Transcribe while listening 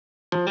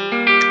I'm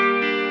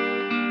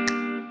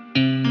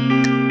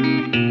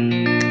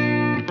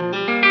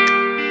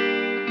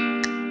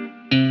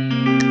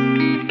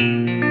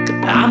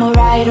a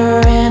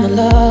writer and a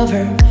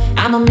lover,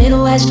 I'm a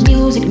Midwest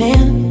music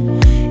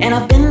man, and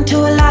I've been to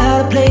a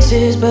lot of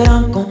places, but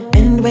I'm gonna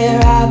end where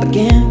I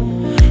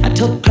began. I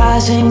took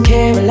class in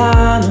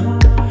Carolina,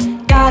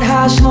 got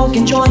high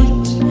smoking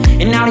joints,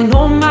 and now they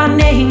know my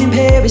name in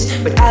Paris,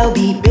 but I'll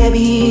be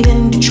buried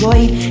in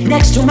Detroit,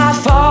 next to my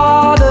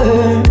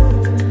father,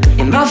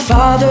 and my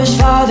father's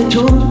father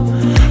too.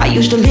 I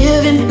used to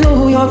live in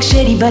New York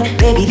City, but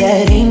baby,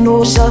 that ain't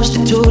no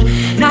substitute,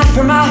 not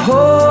for my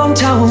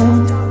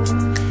hometown,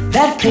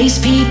 that place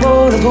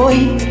people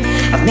avoid.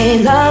 I've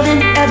made love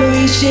in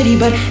every city,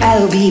 but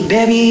I'll be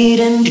buried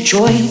in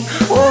Detroit.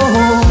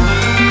 Whoa.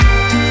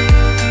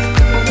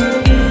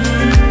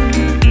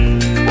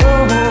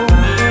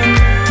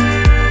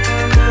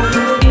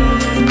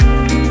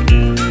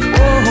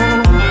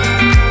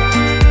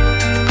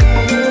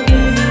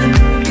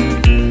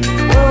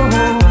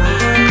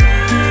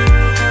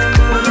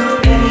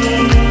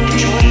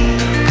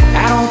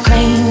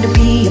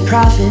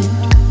 Prophet,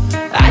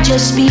 I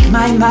just speak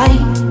my mind.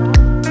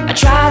 I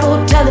try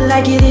to tell it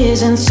like it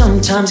is, and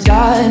sometimes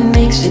God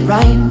makes it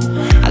right.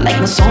 I like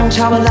my songs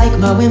how I like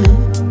my women,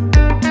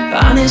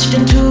 honest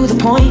and to the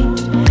point.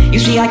 You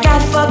see, I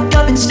got fucked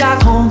up in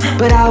Stockholm,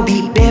 but I'll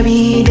be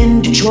buried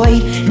in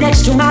Detroit,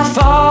 next to my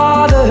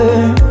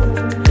father,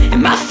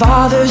 and my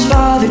father's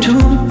father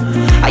too.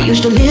 I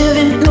used to live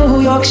in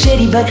New York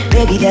City, but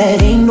baby,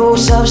 that ain't no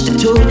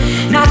substitute,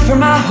 not for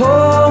my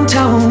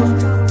hometown,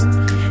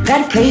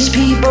 that place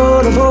people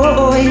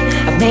avoid.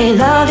 I've made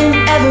love in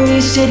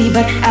every city,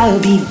 but I'll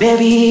be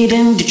buried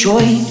in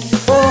Detroit.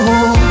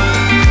 Oh.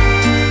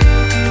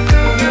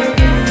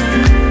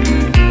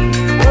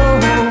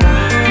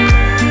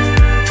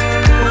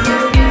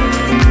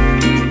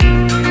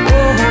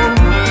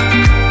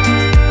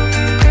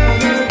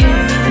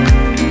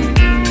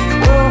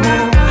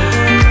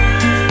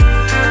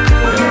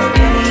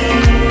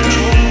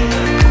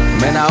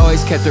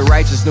 Kept it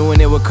righteous, knowing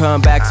it would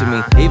come back to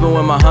me. Even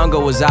when my hunger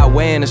was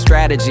outweighing the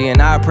strategy.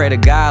 And I pray to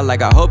God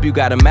like, I hope you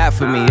got a map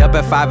for me. Up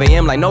at 5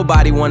 a.m. like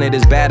nobody wanted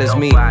as bad as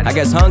me. I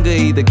guess hunger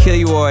either kill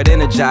you or it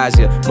energize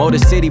you. Motor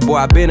City boy,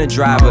 I been a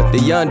driver, the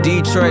young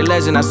Detroit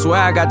legend. I swear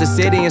I got the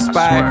city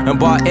inspired, and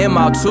bought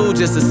M2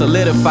 just to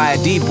solidify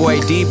it.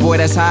 D-boy,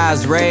 that's how I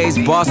was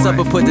raised. Boss up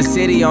and put the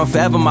city on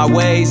forever my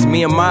ways.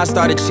 Me and mine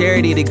started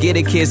charity to get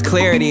the kids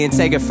clarity and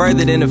take it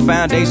further than the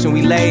foundation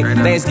we laid.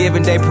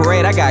 Thanksgiving Day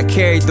parade, I got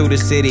carried through the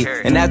city.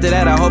 And after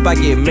that, I hope I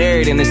get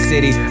married in the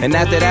city. And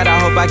after that, I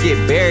hope I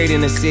get buried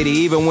in the city.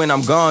 Even when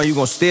I'm gone, you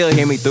gon' still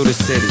hear me through the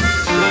city.